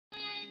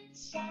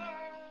Shine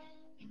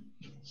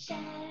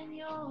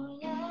your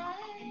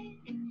light.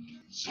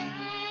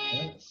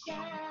 Shine,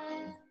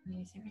 shine,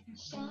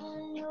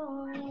 shine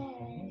your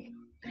light.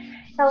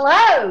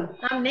 Hello,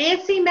 I'm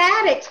Nancy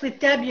Maddox with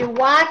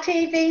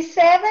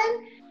WYTV7,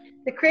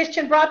 the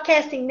Christian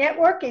Broadcasting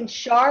Network in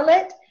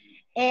Charlotte,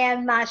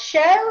 and my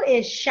show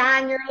is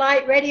Shine Your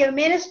Light Radio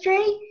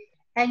Ministry,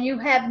 and you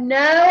have no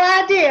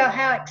idea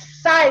how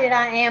excited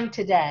I am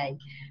today.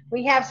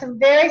 We have some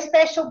very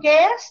special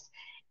guests,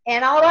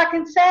 and all I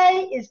can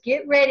say is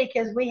get ready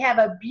because we have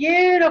a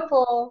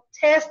beautiful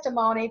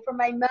testimony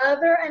from a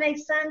mother and a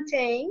son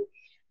team,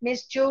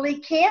 Miss Julie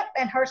Kemp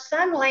and her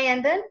son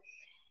Landon.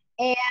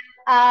 And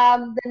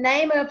the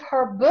name of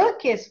her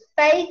book is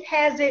Faith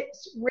Has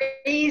Its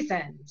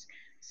Reasons.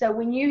 So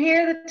when you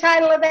hear the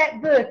title of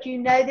that book, you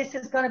know this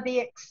is going to be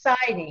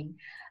exciting.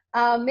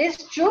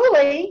 Miss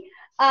Julie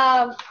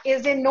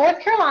is in North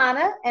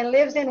Carolina and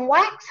lives in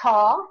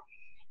Waxhaw.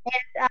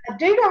 And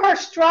due to her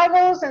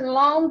struggles and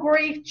long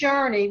grief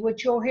journey,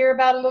 which you'll hear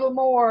about a little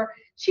more,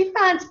 she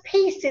finds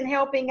peace in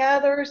helping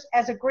others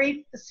as a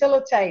grief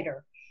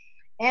facilitator.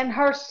 And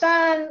her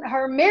son,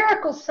 her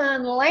miracle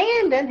son,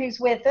 Landon, who's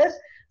with us,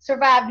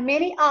 survived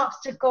many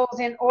obstacles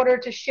in order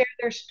to share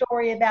their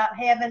story about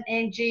heaven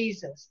and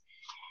Jesus.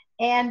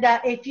 And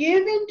if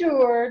you've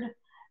endured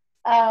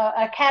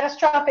a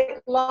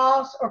catastrophic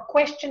loss or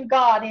questioned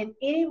God in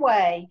any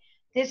way,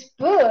 this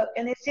book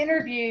and this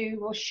interview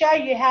will show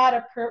you how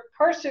to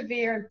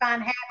persevere and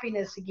find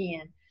happiness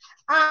again.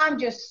 I'm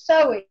just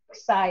so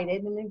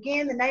excited. And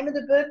again, the name of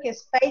the book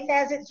is Faith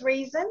Has Its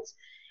Reasons.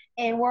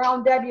 And we're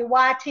on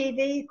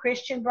WYTV,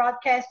 Christian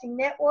Broadcasting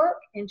Network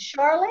in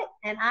Charlotte.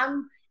 And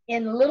I'm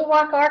in Little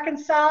Rock,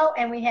 Arkansas.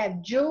 And we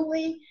have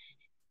Julie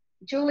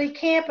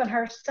Kemp and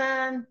her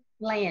son,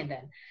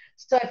 Landon.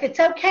 So if it's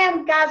okay,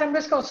 guys, I'm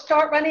just going to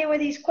start running with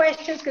these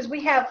questions because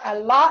we have a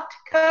lot to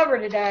cover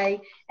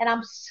today, and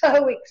I'm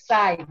so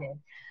excited.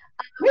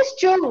 Miss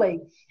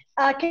Julie,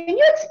 can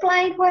you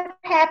explain what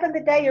happened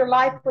the day your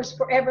life was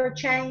forever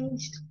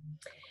changed?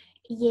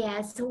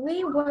 Yes,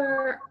 we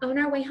were on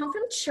our way home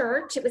from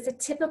church. It was a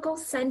typical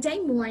Sunday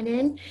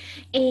morning,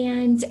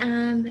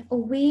 and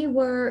we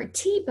were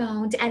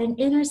T-boned at an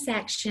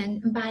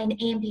intersection by an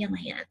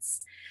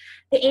ambulance.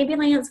 The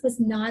ambulance was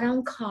not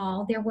on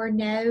call. There were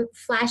no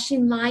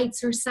flashing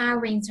lights or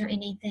sirens or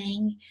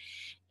anything.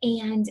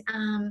 And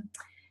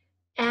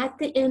at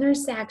the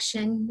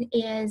intersection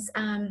is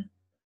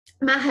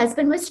my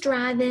husband was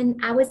driving.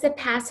 I was a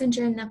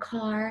passenger in the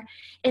car,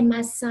 and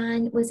my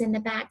son was in the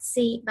back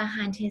seat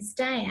behind his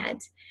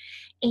dad.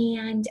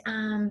 And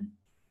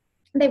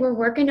they were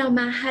working on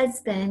my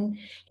husband,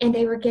 and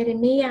they were getting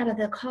me out of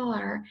the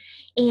car.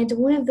 And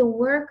one of the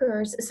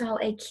workers saw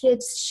a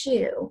kid's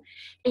shoe.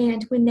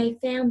 And when they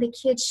found the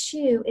kid's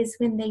shoe is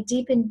when they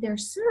deepened their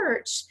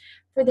search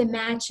for the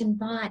matching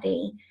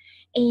body.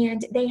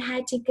 And they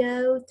had to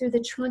go through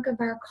the trunk of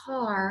our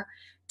car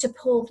to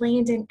pull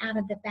Landon out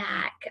of the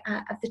back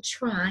of the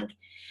trunk.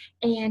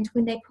 And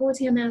when they pulled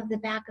him out of the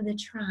back of the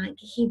trunk,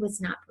 he was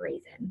not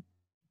breathing.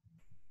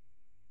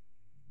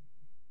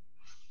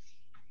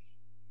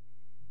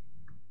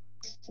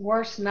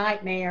 Worst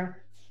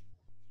nightmare.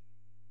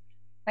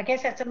 I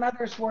guess that's a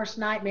mother's worst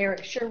nightmare.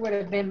 It sure would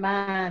have been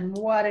mine.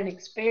 What an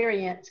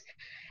experience.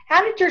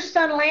 How did your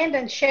son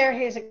Landon share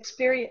his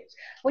experience?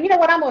 Well, you know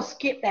what? I'm going to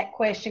skip that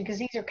question because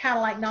these are kind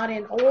of like not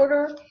in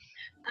order.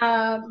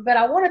 But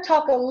I want to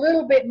talk a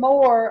little bit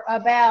more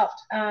about,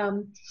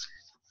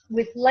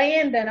 with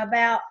Landon,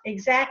 about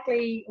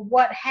exactly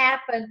what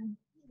happened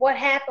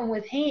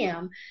with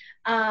him.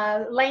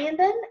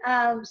 Landon,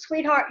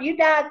 sweetheart, you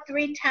died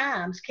 3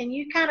 times. Can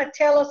you kind of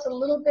tell us a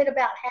little bit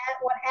about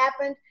what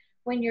happened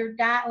when you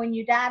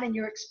died and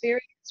your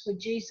experience with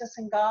Jesus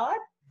and God?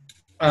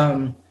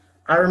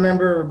 I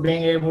remember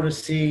being able to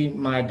see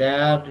my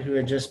dad, who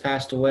had just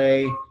passed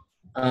away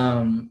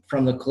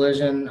from the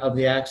collision of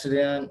the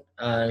accident.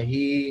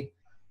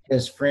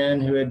 His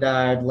friend who had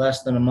died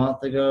less than a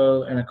month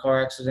ago in a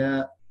car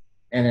accident,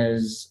 and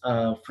his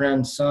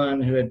friend's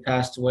son who had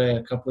passed away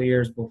a couple of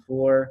years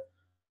before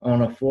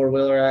on a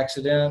 4-wheeler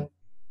accident.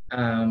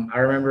 I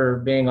remember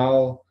being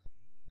all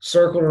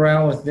circled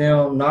around with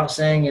them, not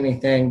saying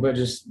anything, but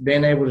just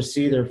being able to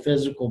see their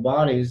physical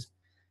bodies.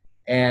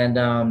 And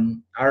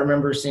I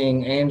remember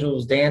seeing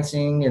angels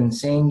dancing and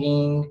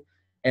singing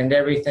and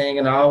everything.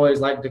 And I always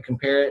like to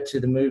compare it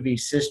to the movie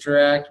Sister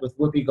Act with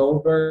Whoopi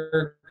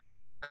Goldberg.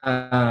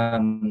 Now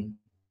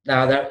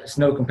that's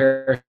no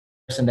comparison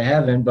to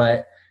heaven,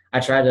 but I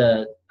try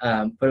to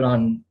put it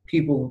on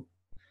people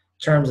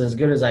terms as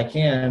good as I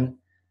can.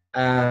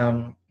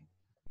 And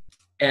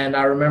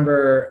I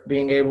remember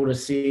being able to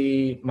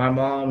see my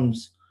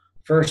mom's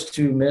first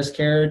 2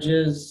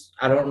 miscarriages.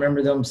 I don't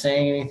remember them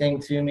saying anything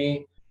to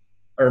me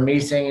or me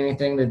saying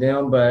anything to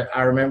them, but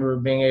I remember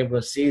being able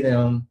to see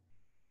them.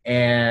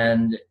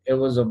 And it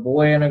was a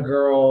boy and a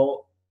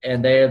girl,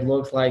 and they had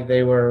looked like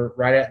they were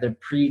right at the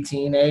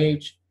preteen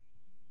age.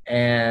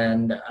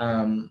 And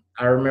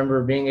I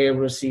remember being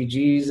able to see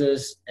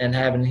Jesus and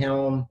having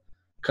him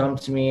come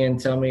to me and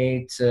tell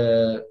me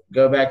to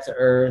go back to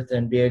earth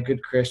and be a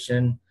good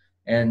Christian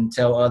and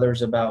tell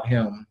others about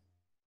him.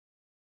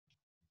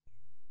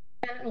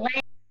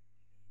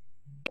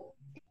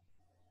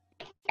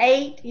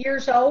 8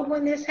 years old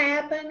when this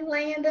happened,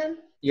 Landon?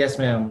 Yes,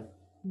 ma'am.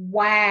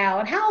 Wow.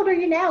 And how old are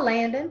you now,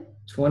 Landon?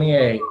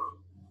 28.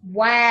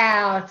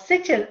 Wow.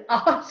 Such an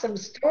awesome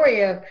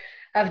story of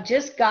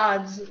just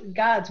God's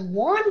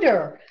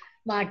wonder.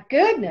 My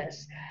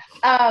goodness.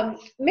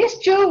 Miss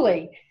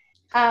Julie,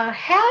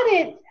 how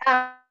did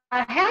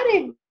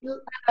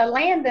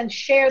Landon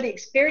share the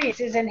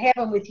experiences in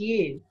heaven with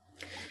you?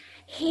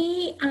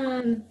 He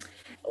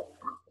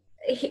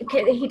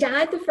he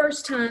died the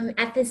first time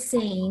at the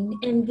scene,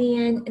 and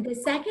then the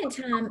second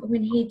time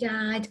when he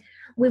died,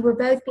 we were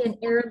both being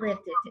airlifted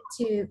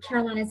to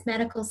Carolina's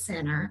Medical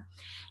Center,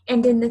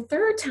 and then the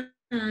third time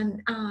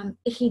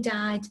he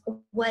died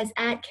was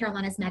at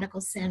Carolina's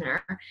Medical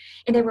Center,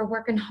 and they were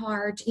working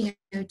hard, to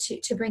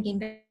bring him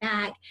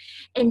back.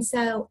 And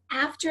so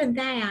after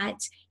that,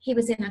 he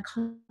was in a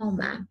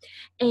coma,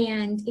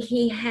 and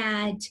he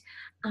had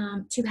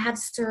to have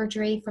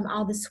surgery from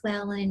all the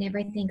swelling and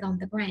everything on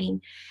the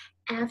brain.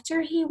 After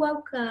he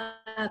woke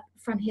up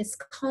from his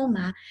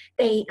coma,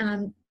 they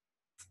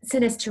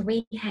sent us to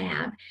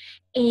rehab.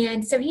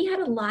 And so he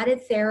had a lot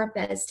of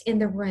therapists in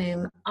the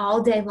room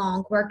all day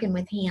long working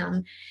with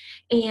him.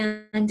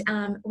 And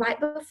right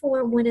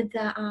before one of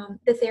the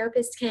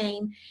therapists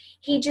came,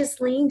 he just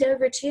leaned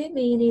over to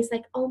me and he's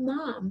like, "Oh,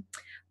 Mom,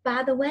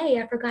 by the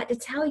way, I forgot to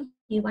tell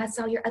you, I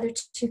saw your other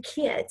two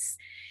kids."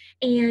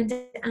 And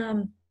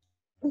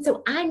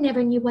so I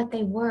never knew what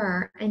they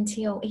were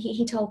until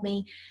he told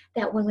me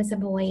that one was a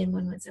boy and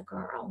one was a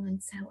girl.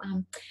 And so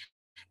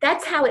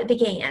that's how it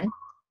began.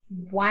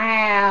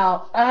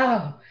 Wow.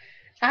 Oh,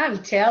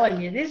 I'm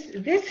telling you,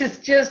 this is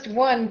just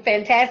one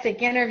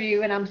fantastic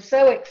interview, and I'm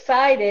so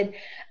excited.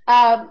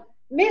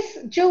 Miss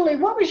Julie,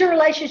 what was your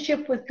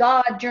relationship with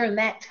God during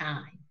that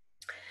time?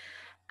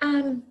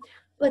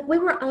 Like we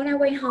were on our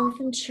way home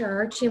from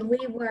church, and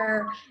we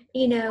were,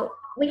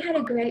 we had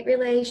a great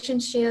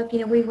relationship.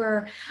 We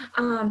were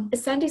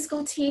Sunday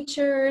school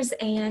teachers,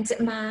 and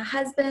my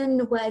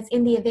husband was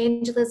in the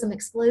evangelism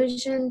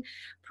explosion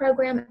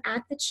program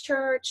at the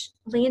church.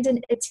 Landon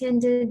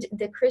attended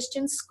the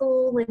Christian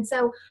school, and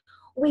so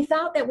we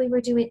thought that we were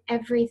doing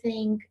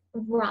everything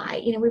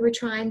right. We were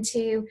trying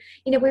to,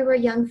 we were a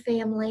young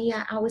family.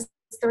 I was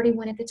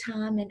 31 at the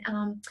time,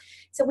 and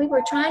so we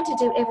were trying to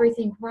do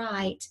everything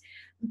right.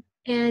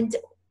 And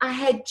I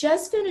had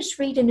just finished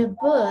reading a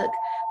book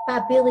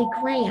by Billy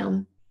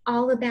Graham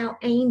all about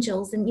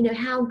angels, and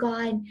how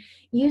God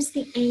used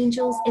the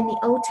angels in the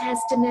Old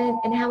Testament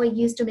and how he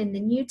used them in the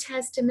New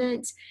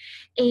Testament,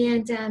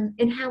 and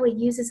how he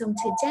uses them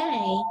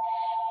today.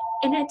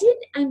 And I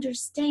didn't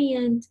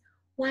understand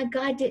why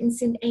God didn't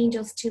send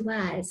angels to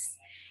us.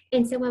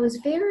 And so I was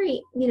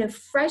very,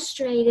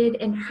 frustrated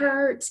and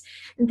hurt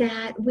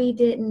that we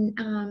didn't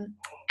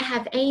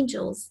have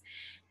angels.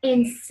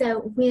 And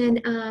so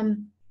when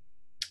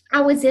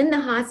I was in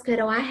the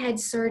hospital, I had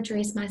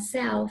surgeries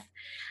myself.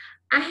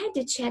 I had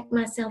to check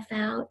myself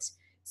out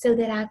so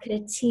that I could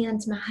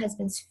attend my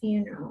husband's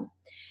funeral.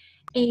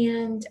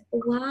 And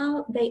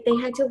while they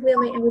had to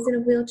wheel me, I was in a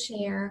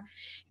wheelchair,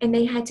 and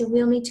they had to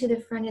wheel me to the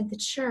front of the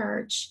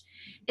church.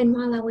 And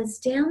while I was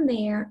down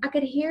there, I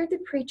could hear the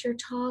preacher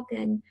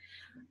talking,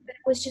 but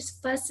I was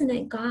just fussing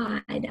at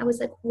God. I was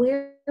like,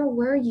 "Where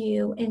were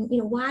you? And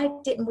why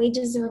didn't we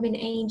deserve an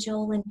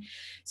angel?" And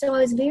so I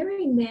was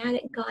very mad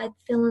at God,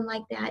 feeling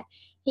like that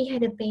he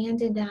had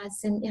abandoned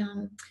us. And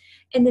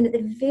then at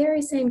the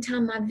very same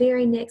time, my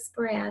very next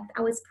breath,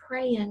 I was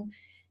praying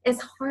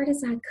as hard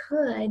as I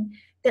could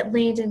that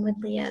Landon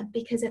would live,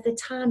 because at the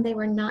time they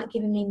were not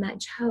giving me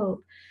much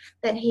hope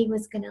that he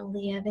was going to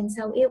live. And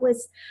so it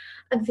was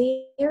a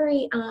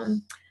very,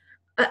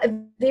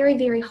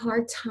 very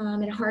hard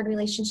time and hard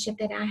relationship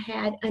that I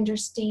had,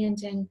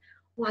 understanding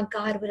why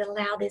God would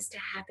allow this to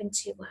happen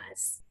to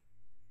us.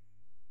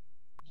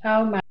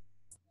 Oh my.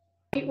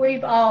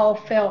 We've all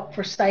felt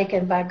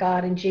forsaken by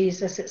God and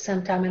Jesus at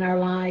some time in our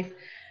life,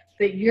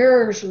 but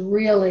yours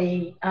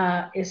really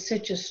is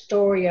such a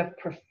story of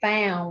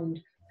profound,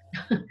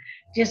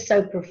 just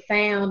so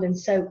profound and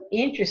so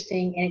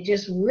interesting, and it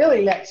just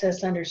really lets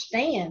us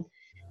understand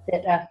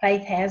that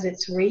faith has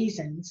its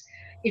reasons.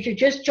 If you're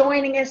just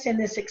joining us in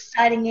this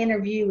exciting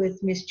interview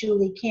with Miss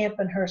Julie Kemp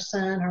and her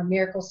son, her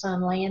miracle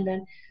son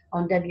Landon,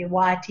 on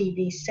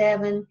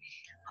WYTV7,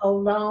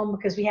 hold on,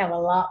 because we have a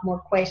lot more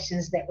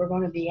questions that we're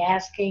going to be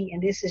asking,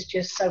 and this is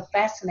just so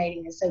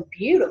fascinating and so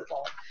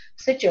beautiful.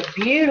 Such a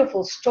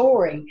beautiful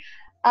story.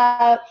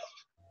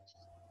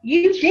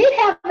 You did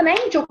have an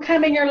angel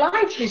come in your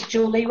life, Miss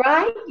Julie,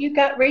 right? You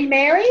got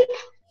remarried?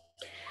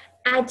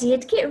 I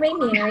did get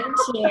remarried,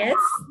 yes,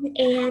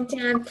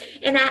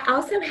 and I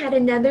also had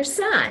another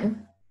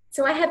son.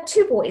 So I have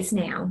two boys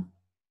now.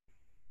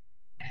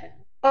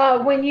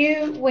 When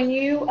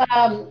you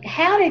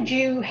how did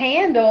you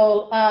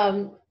handle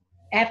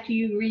after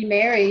you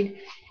remarried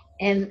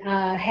and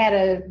had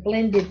a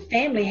blended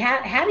family?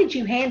 How did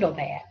you handle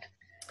that?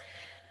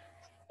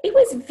 It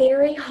was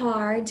very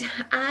hard.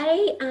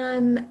 I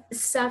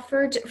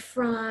suffered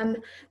from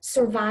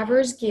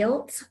survivor's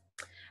guilt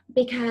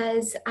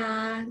because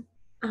I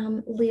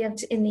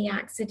lived in the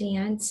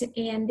accident.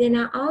 And then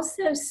I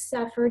also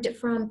suffered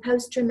from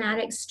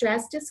post-traumatic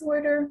stress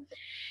disorder.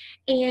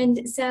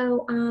 And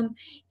so,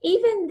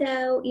 even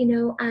though,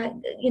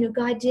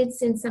 God did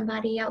send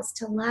somebody else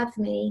to love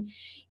me,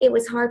 it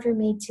was hard for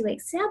me to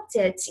accept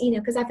it,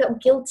 because I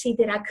felt guilty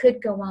that I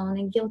could go on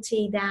and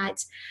guilty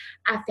that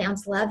I found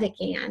love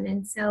again.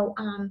 And so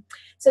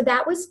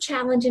that was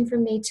challenging for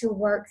me to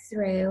work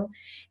through.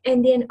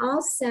 And then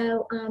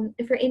also,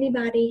 for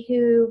anybody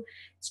who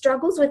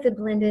struggles with a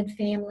blended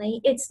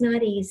family, it's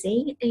not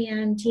easy.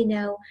 And,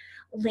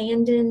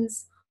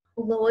 Landon's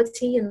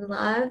loyalty and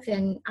love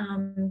and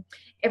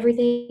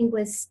everything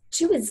was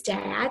to his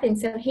dad, and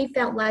so he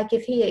felt like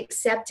if he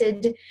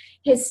accepted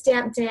his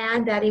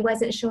stepdad that he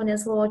wasn't showing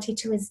his loyalty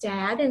to his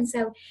dad, and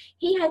so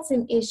he had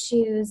some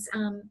issues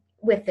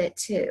with it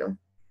too.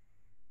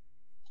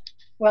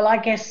 Well, I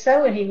guess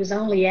so, and he was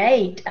only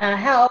 8.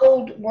 How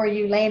old were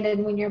you,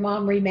 Landon, when your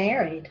mom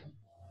remarried?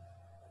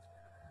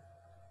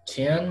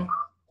 10.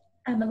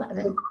 I'm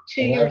 11.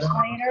 2 years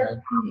 11.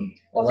 later? Okay.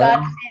 Well,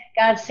 11.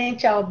 God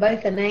sent y'all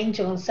both an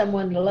angel and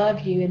someone to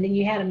love you, and then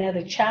you had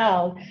another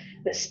child.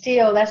 But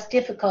still, that's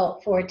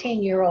difficult for a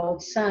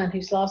 10-year-old son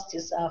who's lost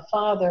his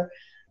father.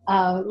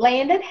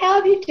 Landon, how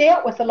have you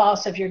dealt with the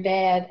loss of your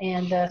dad,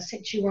 and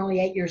since you were only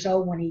 8 years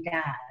old when he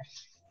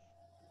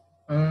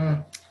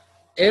died?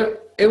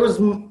 It was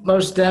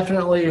most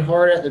definitely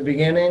hard at the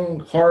beginning,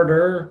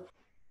 harder,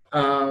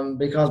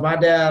 because my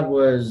dad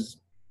was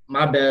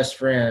my best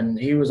friend.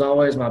 He was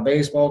always my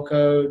baseball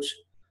coach,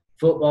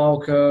 football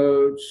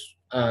coach,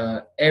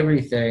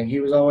 everything. He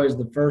was always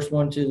the first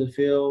one to the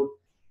field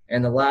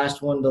and the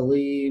last one to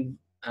leave.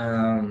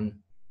 And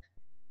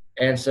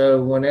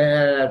so when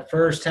it had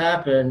first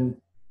happened,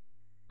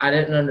 I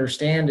didn't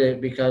understand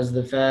it because of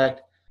the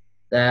fact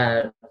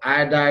that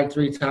I died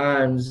 3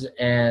 times,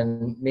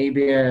 and me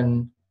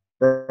being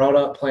brought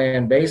up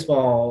playing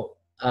baseball,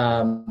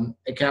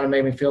 it kind of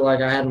made me feel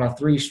like I had my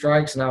 3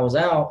 strikes and I was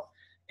out.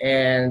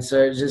 And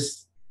so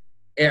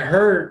it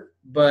hurt.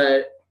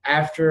 But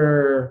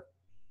after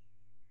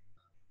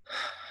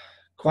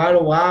quite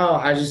a while,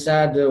 I just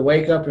had to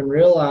wake up and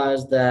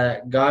realize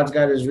that God's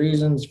got his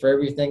reasons for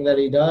everything that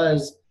he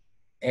does.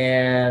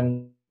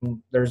 And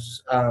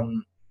there's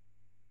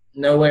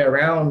no way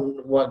around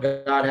what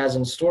God has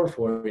in store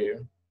for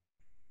you.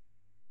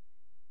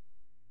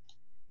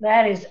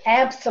 That is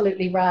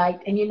absolutely right.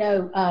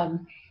 And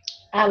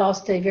I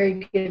lost a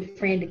very good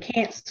friend to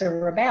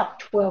cancer about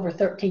 12 or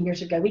 13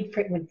 years ago. We'd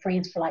been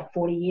friends for like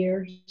 40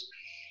 years.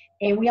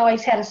 And we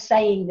always had a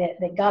saying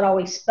that God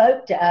always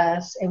spoke to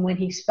us. And when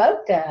he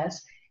spoke to us,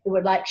 it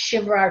would like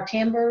shiver our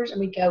timbers. And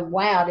we'd go,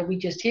 wow, did we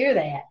just hear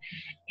that?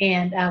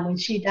 And when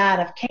she died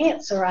of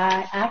cancer,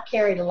 I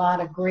carried a lot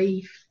of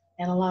grief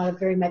and a lot of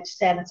very much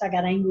sadness. I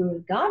got angry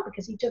with God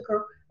because he took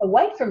her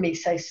away from me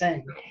so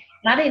soon.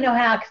 And I didn't know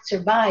how I could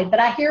survive, but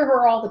I hear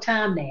her all the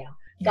time now.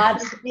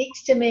 God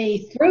speaks to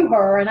me through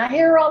her, and I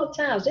hear her all the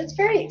time. So it's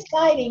very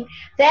exciting,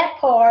 that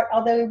part,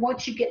 although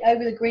once you get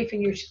over the grief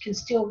and you can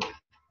still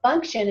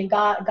function and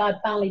God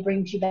finally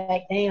brings you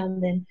back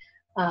down, then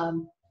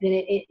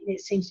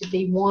it seems to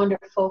be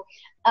wonderful.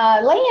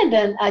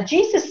 Landon,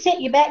 Jesus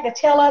sent you back to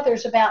tell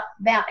others about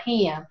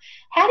him.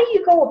 How do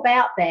you go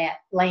about that,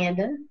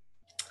 Landon?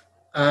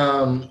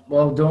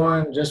 Well,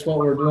 doing just what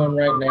we're doing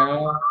right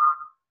now.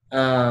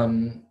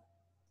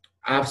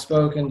 I've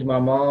spoken to my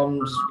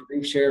mom's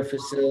grief share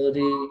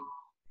facility.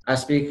 I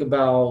speak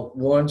about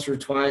once or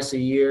twice a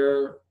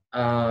year.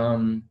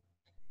 I've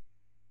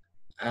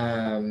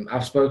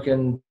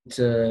spoken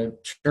to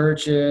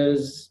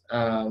churches,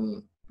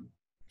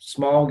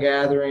 small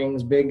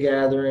gatherings, big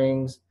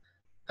gatherings.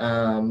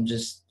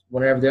 Just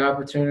whenever the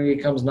opportunity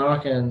comes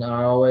knocking,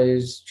 I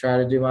always try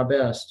to do my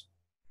best.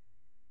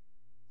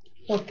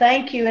 Well,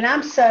 thank you, and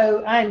I'm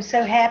so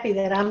happy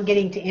that I'm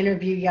getting to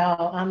interview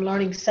y'all. I'm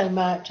learning so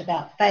much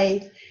about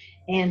faith,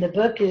 and the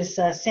book is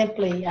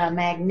simply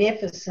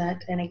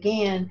magnificent. And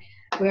again,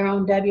 we're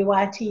on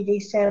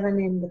WYTV7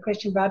 in the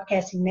Christian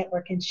Broadcasting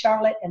Network in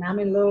Charlotte, and I'm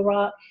in Little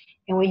Rock,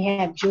 and we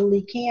have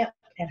Julie Kemp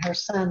and her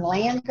son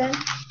Landon,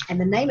 and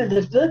the name of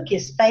the book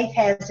is Faith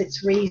Has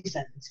Its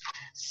Reasons.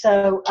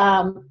 So,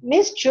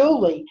 Miss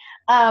Julie,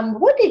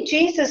 what did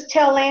Jesus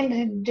tell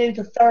Landon to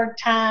do the 3rd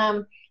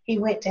time he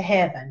went to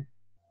heaven?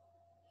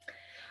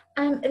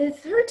 The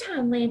 3rd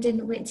time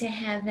Landon went to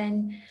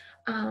heaven,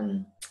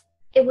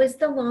 it was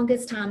the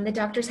longest time. The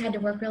doctors had to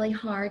work really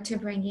hard to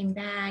bring him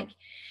back.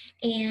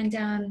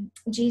 And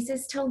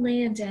Jesus told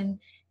Landon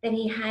that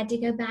he had to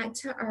go back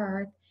to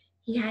earth.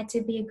 He had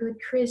to be a good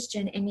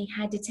Christian, and he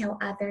had to tell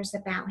others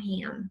about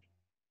him.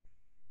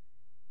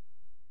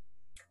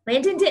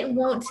 Landon didn't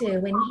want to,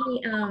 and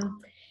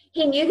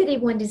he knew that he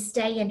wanted to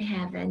stay in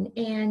heaven.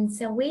 And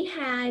so we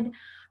had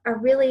a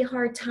really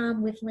hard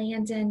time with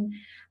Landon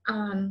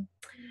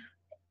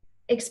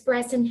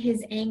expressing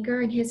his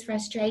anger and his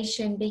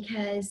frustration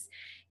because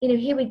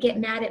he would get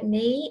mad at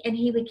me and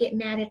he would get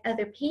mad at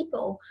other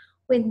people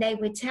when they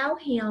would tell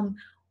him,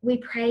 we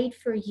prayed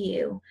for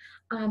you.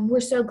 We're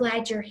so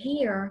glad you're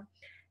here,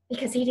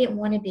 because he didn't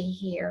want to be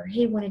here.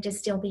 He wanted to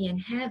still be in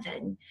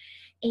heaven.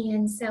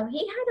 And so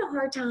he had a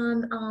hard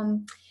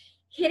time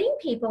hitting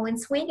people and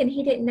swinging.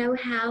 He didn't know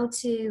how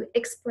to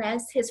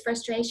express his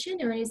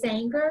frustration or his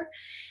anger.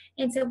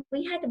 And so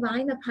we had to buy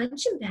him a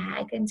punching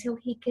bag until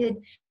he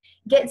could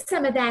get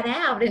some of that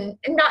out and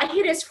not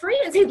hit his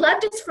friends. He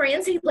loved his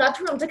friends. He loved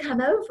for them to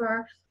come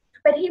over.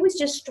 But he was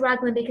just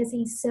struggling because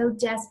he so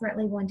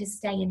desperately wanted to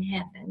stay in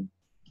heaven.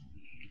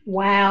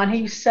 Wow, and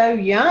he's so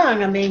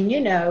young. I mean,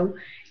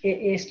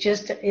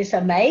 it's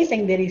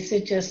amazing that he's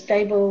such a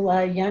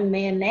stable young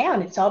man now,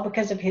 and it's all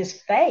because of his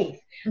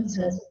faith. Mm-hmm.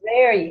 So it's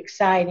very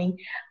exciting.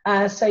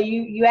 So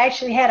you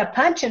actually had a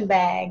punching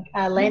bag,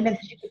 Landon,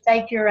 that you could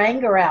take your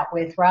anger out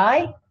with,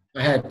 right?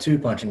 I had 2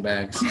 punching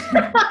bags.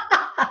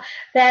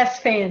 That's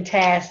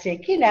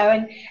fantastic. And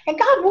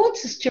God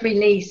wants us to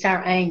release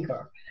our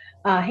anger.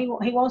 He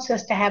wants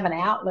us to have an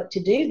outlet to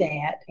do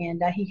that,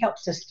 and he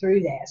helps us through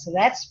that. So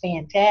that's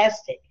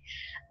fantastic.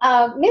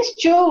 Miss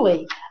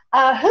Julie,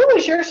 who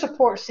was your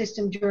support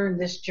system during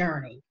this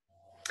journey?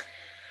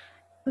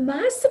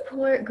 My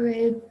support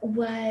group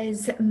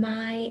was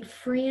my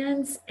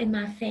friends and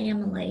my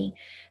family.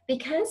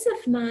 Because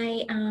of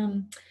my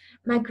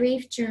my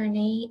grief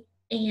journey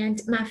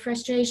and my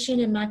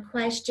frustration and my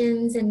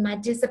questions and my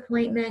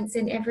disappointments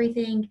and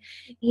everything,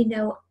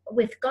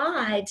 with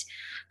God,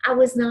 I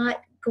was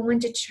not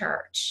going to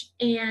church,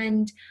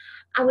 and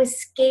I was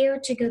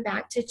scared to go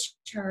back to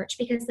church,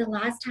 because the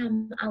last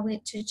time I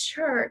went to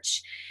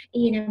church,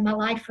 my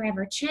life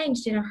forever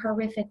changed in a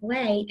horrific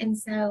way. And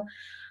so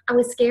I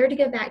was scared to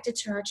go back to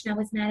church, and I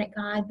was mad at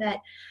God,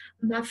 but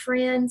my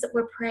friends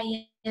were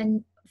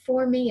praying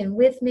for me and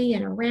with me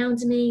and around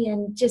me,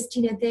 and just,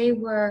 they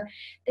were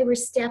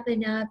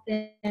stepping up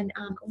and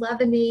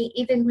loving me,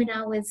 even when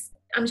I was,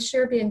 I'm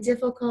sure, being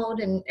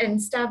difficult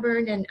and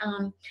stubborn. And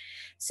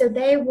so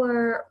they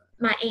were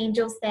my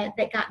angels that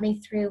got me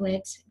through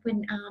it.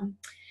 When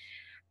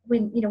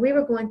we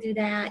were going through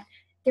that,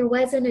 there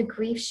wasn't a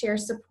grief share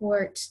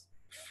support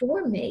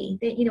for me.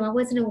 That I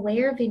wasn't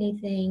aware of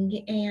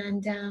anything,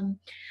 and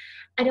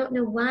I don't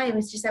know why. It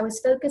was just I was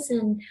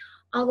focusing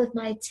all of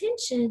my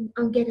attention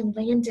on getting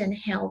Landon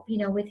help,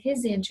 with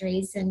his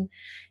injuries, and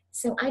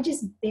so I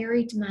just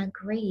buried my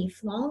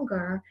grief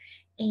longer,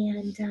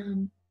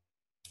 and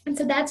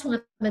so that's why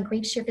I'm a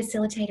grief share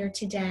facilitator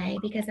today,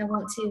 because I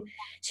want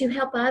to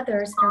help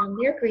others that are on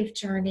their grief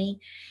journey,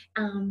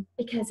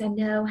 because I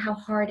know how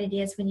hard it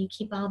is when you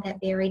keep all that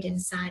buried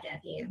inside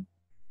of you.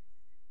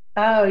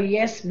 Oh,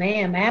 yes,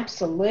 ma'am.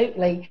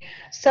 Absolutely.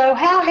 So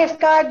how has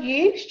God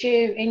used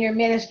you in your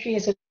ministry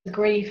as a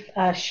grief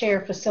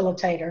share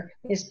facilitator,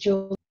 Ms.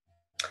 Julie?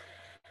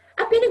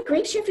 I've been a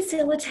grief share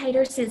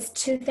facilitator since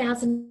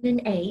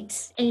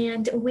 2008,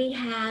 and we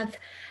have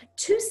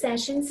 2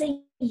 sessions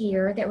a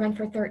year that run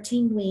for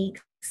 13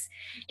 weeks.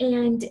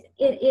 And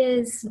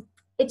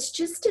it's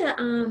just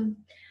a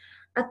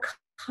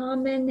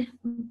common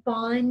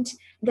bond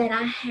that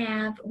I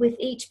have with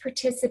each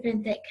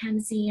participant that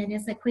comes in.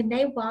 It's like when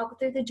they walk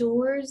through the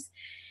doors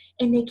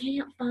and they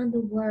can't find the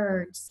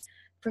words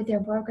for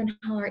their broken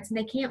hearts, and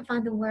they can't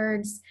find the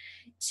words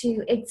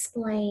to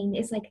explain.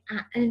 It's like,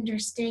 I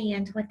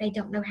understand what they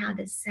don't know how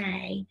to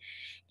say.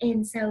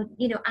 And so,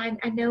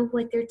 I know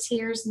what their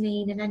tears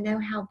mean, and I know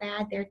how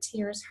bad their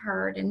tears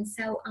hurt. And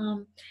so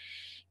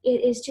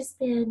it has just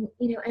been,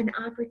 an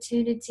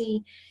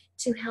opportunity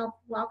to help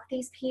walk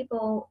these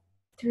people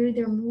through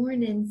their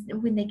mornings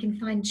when they can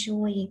find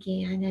joy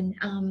again.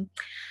 And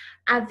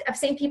I've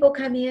seen people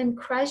come in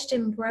crushed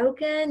and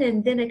broken,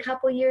 and then a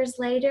couple years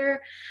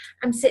later,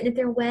 I'm sitting at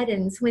their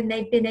weddings when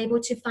they've been able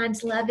to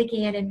find love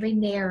again and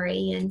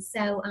remarry. And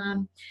so,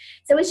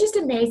 so it's just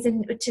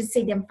amazing to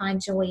see them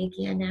find joy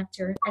again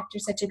after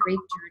such a grief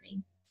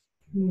journey.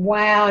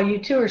 Wow, you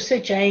two are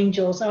such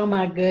angels. Oh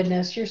my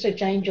goodness, you're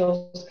such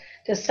angels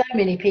to so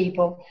many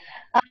people.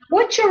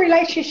 What's your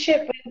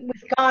relationship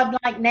with God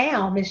like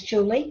now, Miss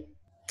Julie?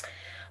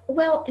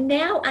 Well,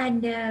 now I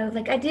know,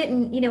 like I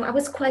didn't, I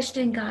was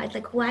questioning God,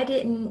 like, why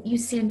didn't you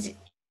send,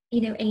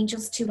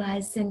 angels to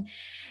us? And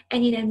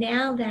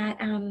now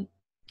that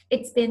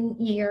it's been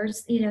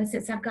years,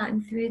 since I've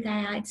gotten through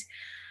that,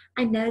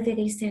 I know that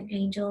he sent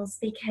angels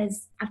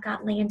because I've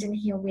got Landon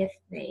here with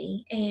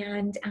me.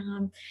 And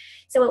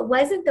so it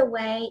wasn't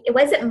my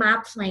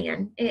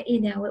plan,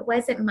 it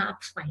wasn't my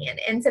plan.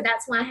 And so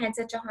that's why I had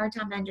such a hard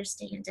time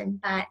understanding.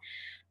 But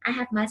I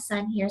have my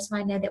son here, so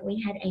I know that we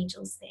had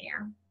angels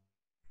there.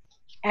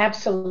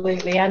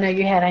 Absolutely. I know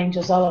you had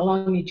angels all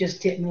along. You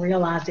just didn't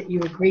realize that you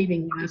were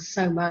grieving us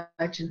so much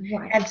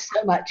and had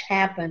so much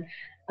happen.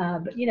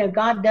 But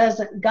God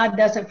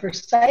doesn't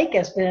forsake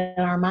us, but in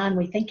our mind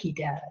we think He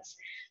does.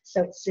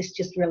 So it's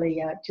just really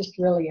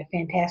a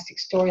fantastic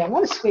story. I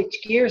want to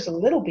switch gears a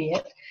little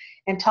bit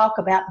and talk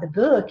about the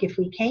book, if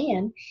we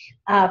can.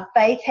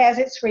 Faith Has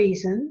Its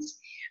Reasons.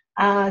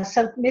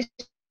 So Miss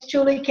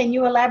Julie, can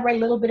you elaborate a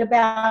little bit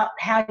about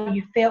how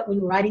you felt when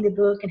you were writing the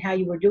book and how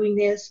you were doing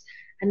this?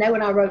 I know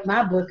when I wrote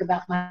my book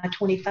about my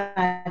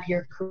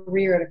 25-year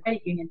career at a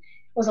credit union,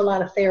 it was a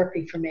lot of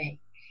therapy for me.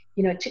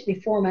 You know, it took me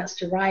 4 months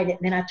to write it,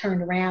 and then I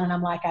turned around and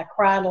I'm like, I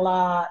cried a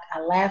lot, I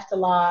laughed a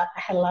lot,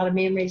 I had a lot of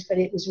memories, but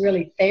it was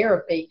really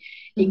therapy.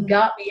 It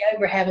got me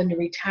over having to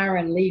retire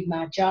and leave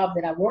my job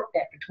that I worked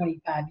at for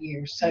 25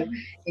 years. So,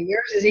 and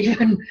yours is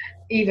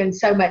even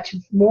so much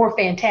more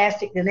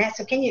fantastic than that.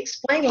 So can you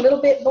explain a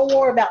little bit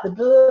more about the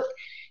book,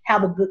 how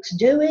the book's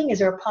doing? Is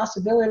there a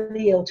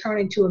possibility it'll turn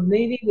into a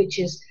movie, which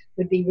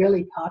would be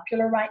really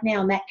popular right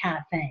now, and that kind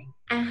of thing?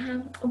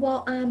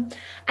 Well,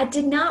 I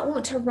did not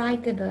want to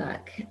write the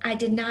book. I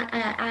did not.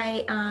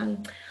 I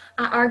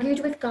argued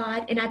with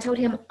God, and I told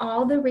him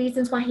all the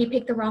reasons why he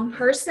picked the wrong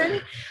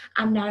person.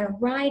 I'm not a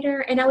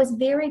writer, and I was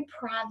very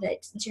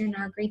private during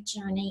our grief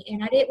journey,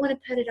 and I didn't want to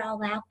put it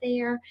all out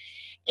there.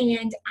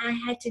 And I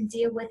had to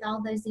deal with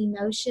all those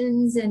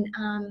emotions, and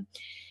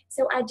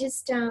so I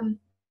just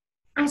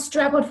I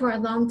struggled for a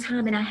long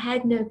time, and I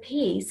had no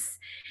peace.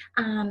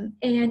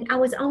 And I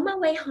was on my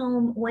way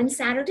home one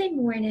Saturday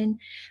morning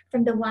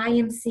from the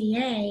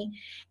YMCA,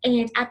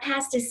 and I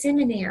passed a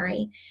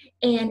seminary.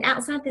 And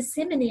outside the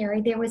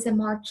seminary, there was a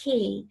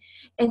marquee.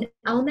 And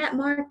on that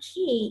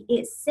marquee,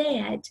 it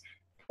said,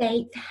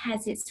 "Faith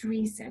has its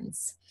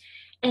reasons."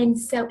 And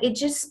so it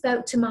just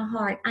spoke to my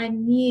heart. I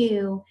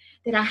knew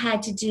that I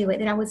had to do it,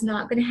 that I was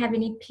not going to have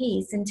any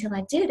peace until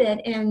I did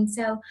it. And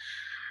so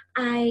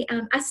I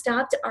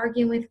stopped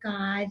arguing with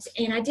God,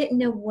 and I didn't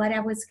know what I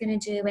was going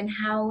to do and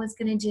how I was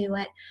going to do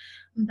it.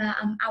 But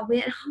I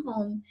went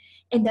home,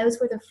 and those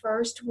were the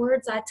first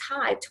words I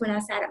typed when I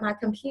sat at my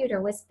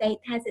computer was "Faith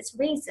has its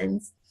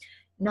reasons,"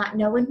 not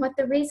knowing what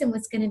the reason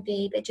was going to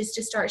be, but just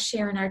to start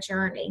sharing our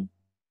journey.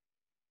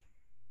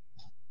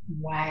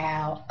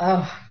 Wow.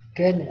 Oh,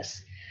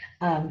 goodness.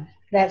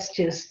 That's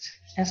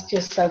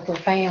just so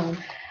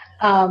profound.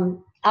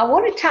 I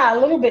want to tie a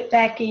little bit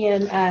back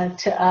in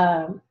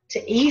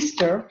to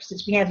Easter,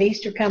 since we have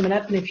Easter coming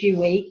up in a few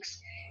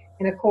weeks.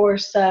 And of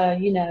course,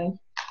 you know,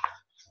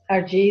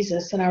 our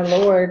Jesus and our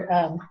Lord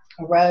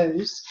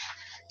arose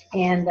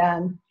and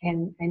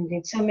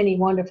did so many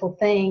wonderful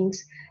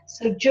things.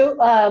 So,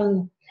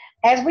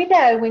 as we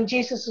know, when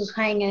Jesus was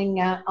hanging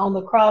on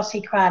the cross,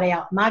 he cried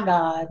out, my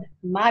God,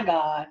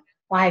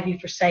 why have you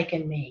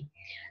forsaken me?"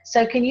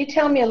 So can you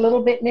tell me a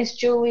little bit, Miss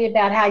Julie,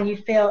 about how you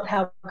felt,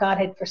 how God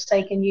had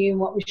forsaken you, and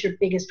what was your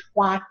biggest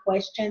why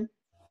question?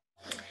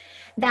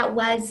 That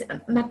was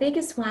my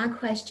biggest why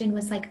question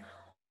was like,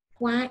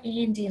 why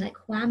Andy? Like,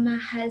 why my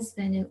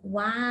husband? And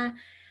why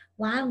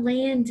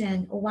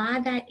Landon? Why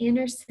that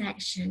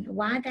intersection?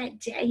 Why that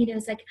day? You know,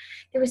 it's like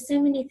there were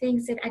so many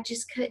things that I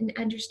just couldn't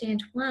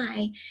understand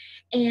why.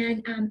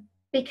 And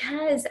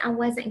because I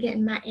wasn't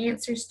getting my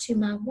answers to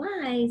my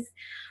whys,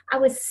 I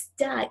was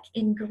stuck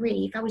in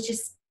grief. I was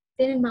just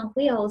spinning my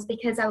wheels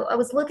because I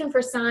was looking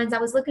for signs. I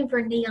was looking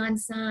for neon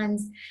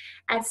signs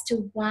as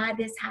to why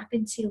this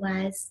happened to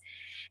us.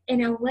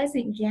 And I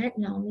wasn't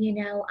getting them, you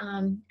know.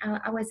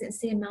 I wasn't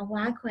seeing my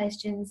why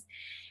questions.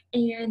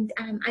 And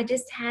I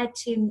just had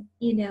to,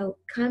 you know,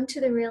 come to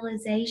the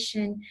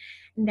realization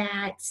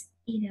that,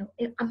 you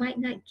know, I might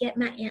not get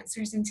my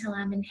answers until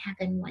I'm in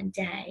heaven one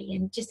day,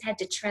 and just had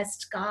to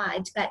trust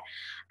God. But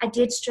I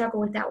did struggle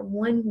with that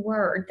one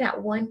word,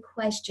 that one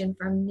question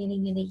for many,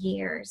 many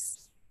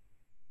years.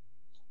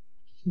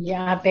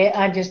 Yeah, I bet.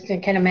 I just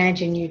can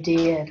imagine you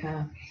did.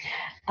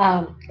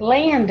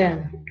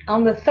 Landon,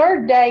 on the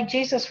third day,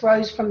 Jesus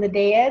rose from the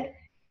dead.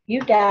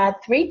 You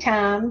died 3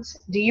 times.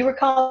 Do you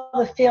recall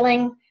the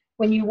feeling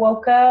when you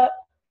woke up,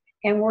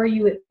 and were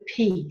you at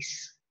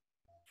peace?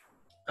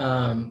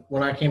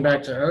 When I came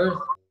back to Earth,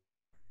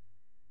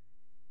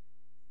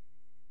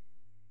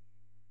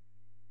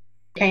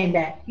 Came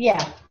back,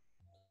 yeah.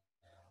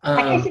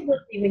 I guess it would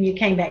be when you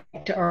came back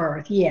to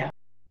Earth, yeah.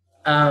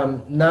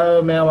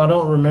 No, ma'am, I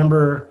don't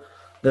remember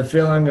the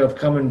feeling of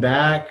coming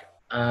back.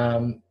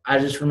 I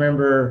just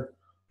remember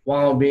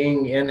while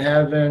being in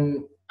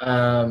heaven,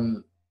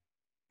 I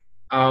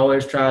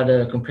always try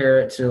to compare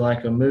it to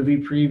like a movie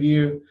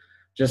preview,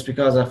 just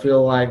because I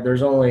feel like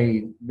there's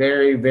only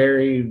very,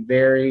 very,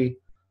 very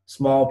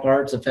small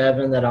parts of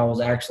heaven that I was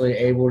actually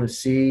able to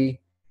see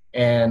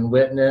and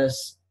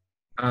witness.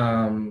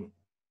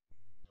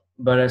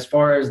 But as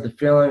far as the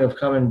feeling of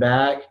coming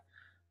back,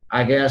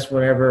 I guess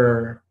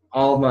whenever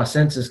all of my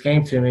senses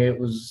came to me, it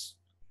was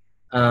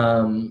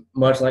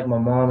much like my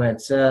mom had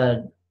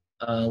said,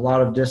 a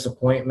lot of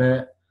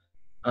disappointment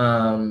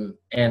and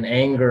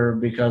anger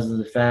because of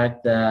the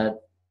fact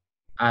that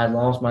I had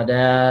lost my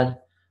dad.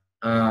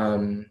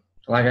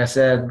 Like I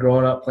said,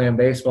 growing up playing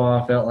baseball,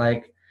 I felt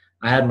like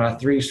I had my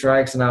 3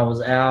 strikes and I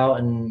was out.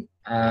 And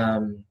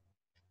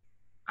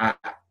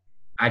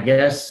I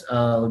guess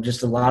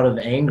just a lot of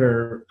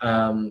anger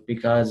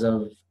because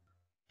of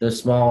the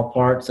small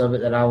parts of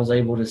it that I was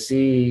able to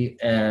see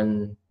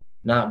and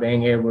not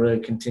being able to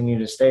continue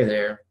to stay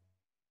there.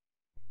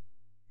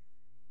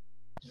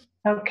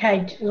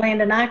 Okay,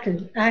 Landon, I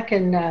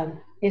can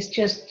it's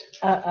just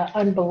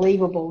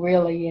unbelievable,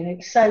 really, and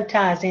it so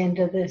ties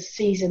into the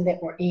season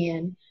that we're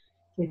in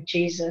with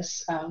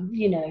Jesus,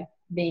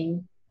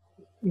 being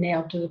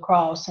nailed to the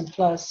cross and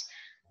plus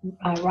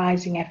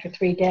rising after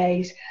 3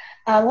 days.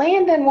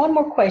 Landon, one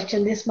more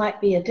question. This might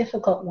be a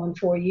difficult one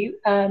for you.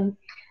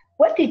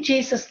 What did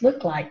Jesus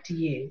look like to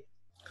you?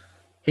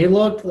 He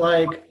looked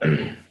like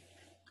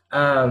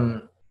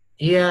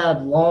he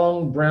had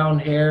long brown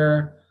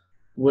hair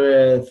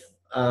with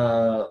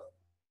a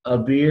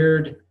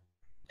beard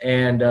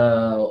and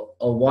a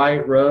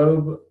white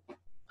robe.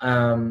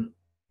 I've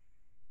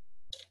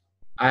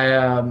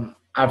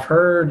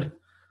heard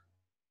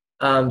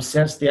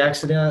since the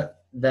accident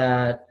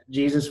that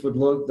Jesus would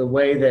look the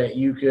way that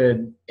you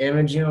could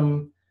image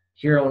him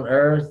here on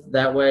earth.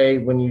 That way,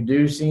 when you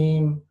do see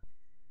him,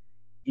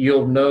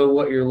 you'll know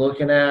what you're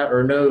looking at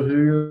or know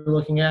who you're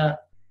looking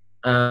at.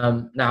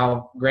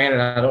 Now,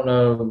 granted, I don't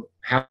know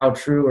how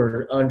true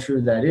or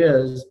untrue that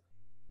is,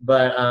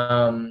 but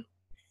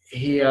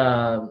he,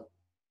 like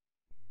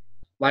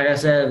I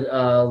said,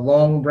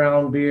 long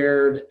brown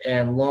beard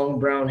and long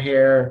brown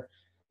hair,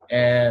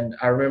 and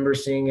I remember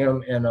seeing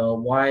him in a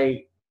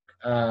white,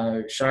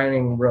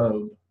 shining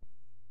robe.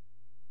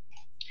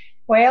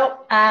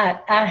 Well, I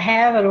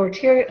have an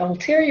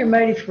ulterior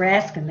motive for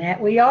asking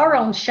that. We are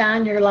on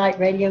Shine Your Light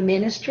Radio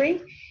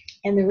Ministry,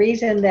 and the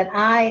reason that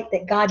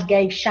God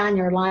gave Shine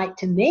Your Light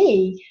to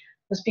me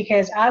was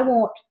because I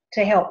want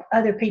to help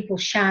other people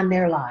shine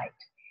their light.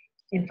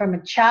 And from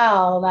a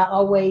child, I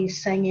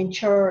always sang in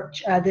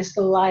church, "This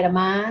little light of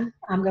mine,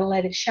 I'm going to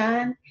let it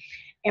shine."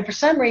 And for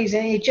some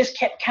reason, it just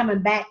kept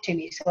coming back to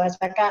me. So as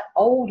I got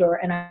older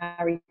and I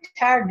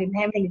retired and didn't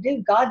have anything to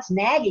do, God's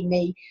nagging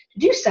me to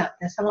do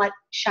something. So I'm like,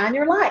 shine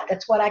your light.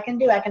 That's what I can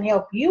do. I can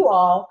help you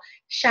all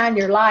shine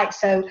your light.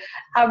 So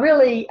I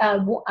really,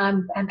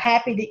 I'm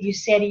happy that you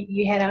said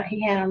he had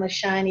on a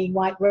shiny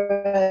white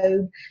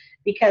robe,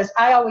 because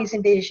I always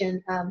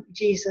envision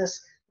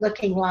Jesus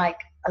looking like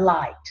a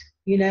light,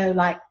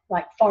 like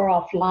far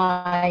off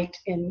light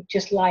and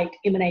just light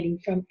emanating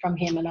from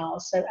him and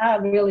all. So I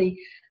really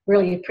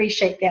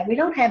appreciate that. We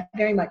don't have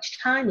very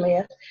much time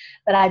left,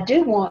 but I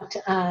do want,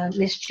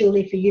 Miss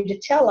Julie, for you to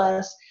tell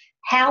us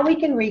how we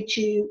can reach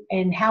you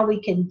and how we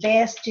can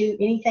best do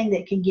anything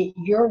that can get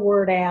your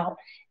word out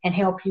and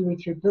help you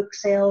with your book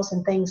sales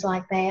and things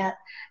like that.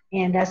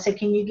 And so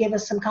can you give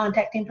us some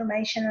contact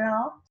information at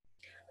all?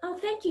 Oh,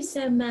 thank you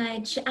so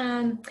much.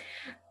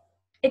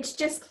 It's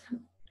just,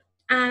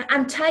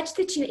 I'm touched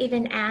that you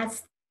even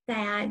asked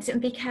that,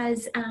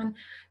 because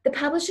the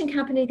publishing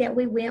company that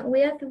we went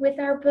with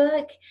our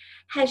book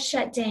has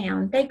shut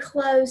down. They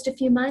closed a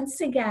few months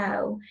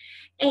ago.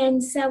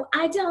 And so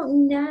I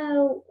don't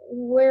know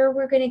where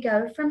we're going to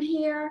go from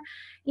here.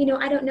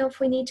 I don't know if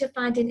we need to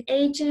find an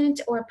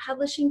agent or a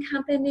publishing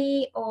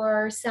company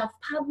or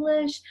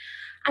self-publish.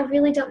 I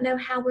really don't know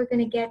how we're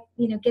going to get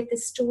the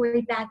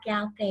story back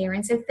out there.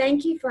 And so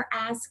thank you for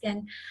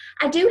asking.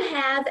 I do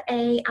have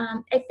a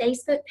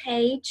Facebook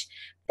page.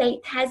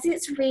 Faith Has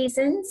Its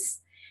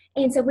Reasons.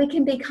 And so we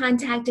can be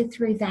contacted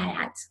through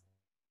that.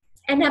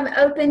 And I'm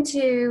open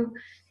to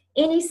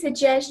any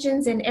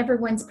suggestions and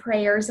everyone's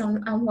prayers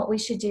on what we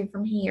should do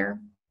from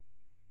here.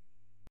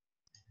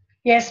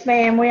 Yes,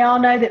 ma'am. We all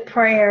know that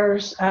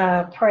prayers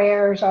are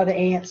the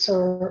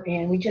answer,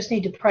 and we just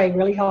need to pray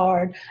really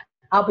hard.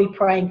 I'll be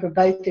praying for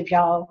both of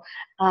y'all.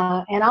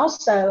 And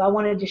also, I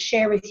wanted to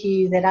share with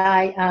you that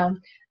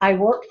I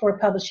worked for a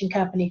publishing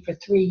company for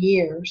 3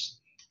 years.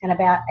 And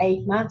about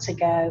 8 months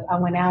ago, I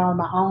went out on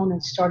my own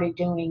and started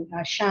doing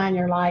Shine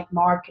Your Light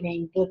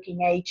marketing,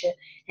 booking agent,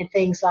 and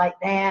things like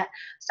that.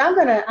 So I'm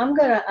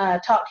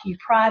gonna talk to you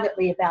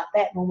privately about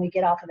that when we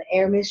get off of the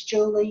air, Miss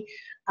Julie.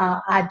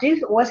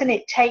 Wasn't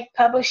it Tate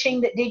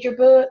Publishing that did your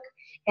book?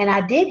 And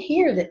I did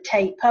hear that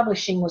Tate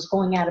Publishing was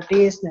going out of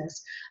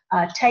business.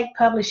 Tate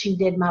Publishing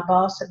did my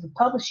boss at the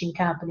publishing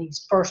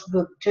company's first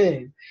book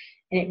too.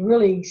 And it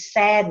really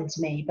saddens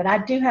me. But I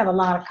do have a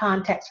lot of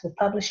contacts with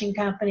publishing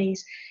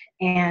companies,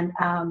 and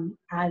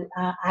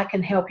I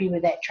can help you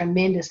with that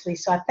tremendously.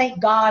 So I think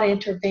God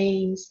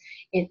intervenes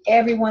in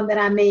everyone that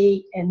I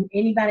meet, and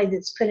anybody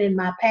that's put in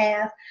my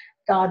path,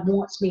 God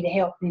wants me to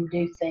help them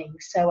do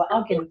things. So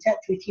I'll get in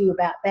touch with you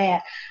about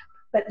that.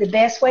 But the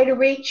best way to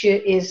reach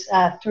you is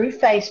through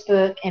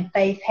Facebook, and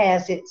Faith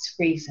Has Its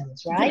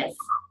Reasons, right?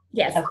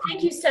 Yes. Okay.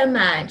 Thank you so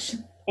much.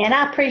 And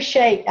I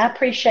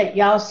appreciate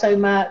y'all so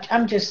much.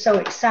 I'm just so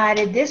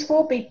excited. This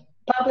will be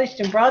published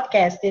and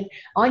broadcasted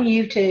on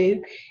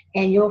YouTube,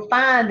 and you'll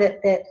find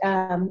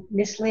that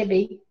Miss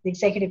Libby, the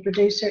executive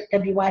producer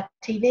at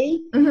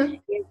WYTV,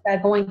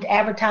 is going to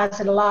advertise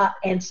it a lot,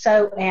 and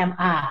so am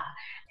I.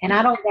 And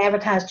I don't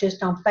advertise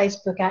just on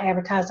Facebook. I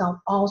advertise on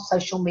all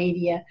social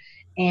media,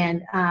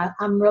 and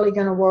I'm really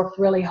going to work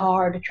really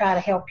hard to try to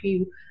help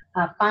you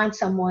find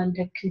someone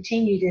to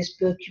continue this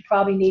book. You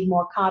probably need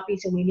more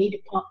copies, and we need to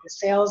pump the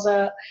sales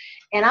up.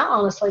 And I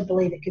honestly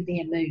believe it could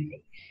be a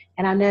movie.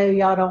 And I know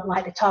y'all don't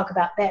like to talk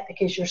about that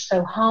because you're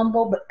so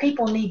humble, but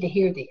people need to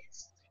hear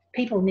this.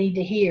 people need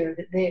to hear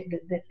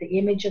that the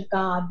image of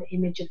God, the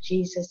image of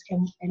Jesus,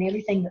 and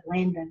everything that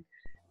Landon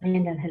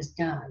has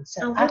done.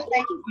 So I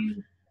thank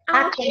you.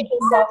 I thank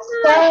you all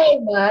so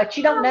much.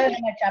 You don't know how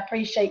much I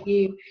appreciate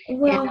you,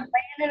 Well, and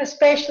Landon,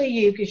 especially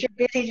you, because you're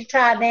busy to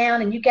tie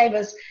down, and you gave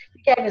us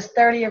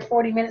 30 or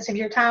 40 minutes of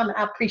your time, and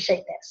I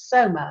appreciate that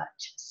so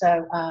much.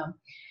 So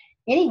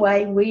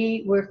anyway,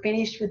 we're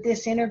finished with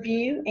this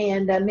interview,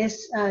 and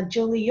Miss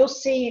Julie, you'll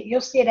see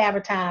it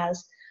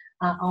advertised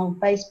on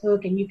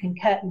Facebook, and you can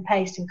cut and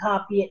paste and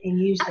copy it and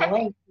use the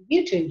link to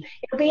YouTube.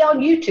 It'll be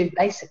on YouTube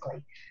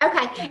basically.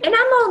 okay, and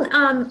I'm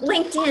on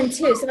LinkedIn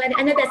too, so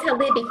I know that's how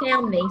Libby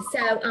found me. So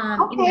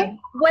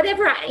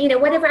whatever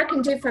I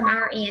can do from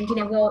our end,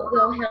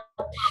 will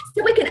help,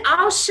 so we can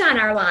all shine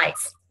our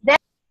lights.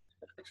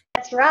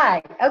 That's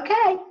right.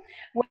 Okay.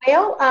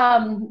 Well,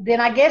 then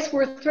I guess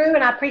we're through,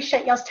 and I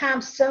appreciate y'all's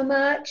time so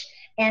much.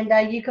 And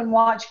you can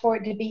watch for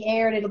it to be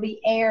aired. It'll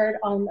be aired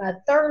on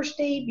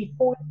Thursday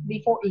before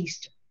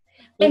Easter.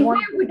 And where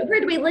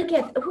do we look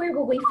at? Where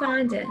will we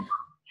find it?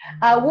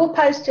 We'll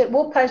post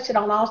it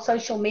on all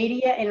social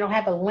media, and it'll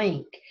have a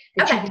link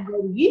that you can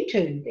go to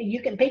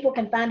YouTube. People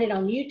can find it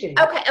on YouTube.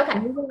 Okay.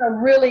 And we're going to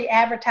really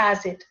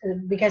advertise it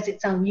because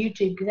it's on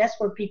YouTube, because that's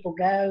where people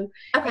go.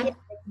 Okay. And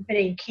put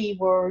in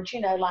keywords,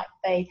 like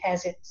faith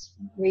has its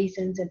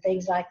reasons and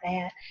things like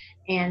that,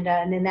 and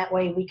then that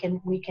way we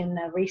can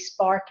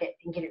re-spark it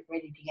and get it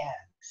ready to go.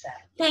 So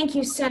thank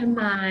you so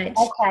much.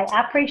 Okay,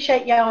 I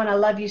appreciate y'all, and I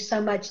love you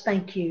so much.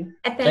 Thank you.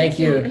 Thank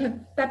you.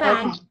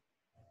 Bye-bye. Okay.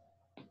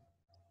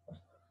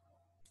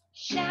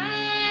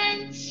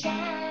 Shine,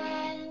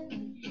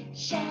 shine,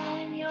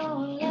 shine your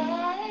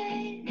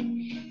light.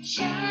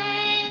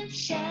 Shine,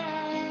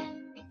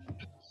 shine,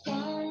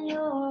 shine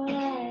your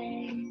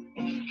light.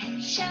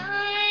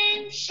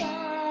 Shine,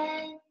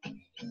 shine,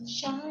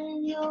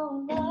 shine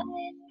your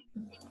light.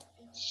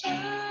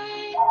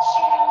 Shine,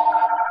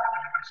 shine,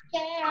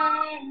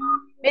 shine.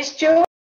 Miss Julie.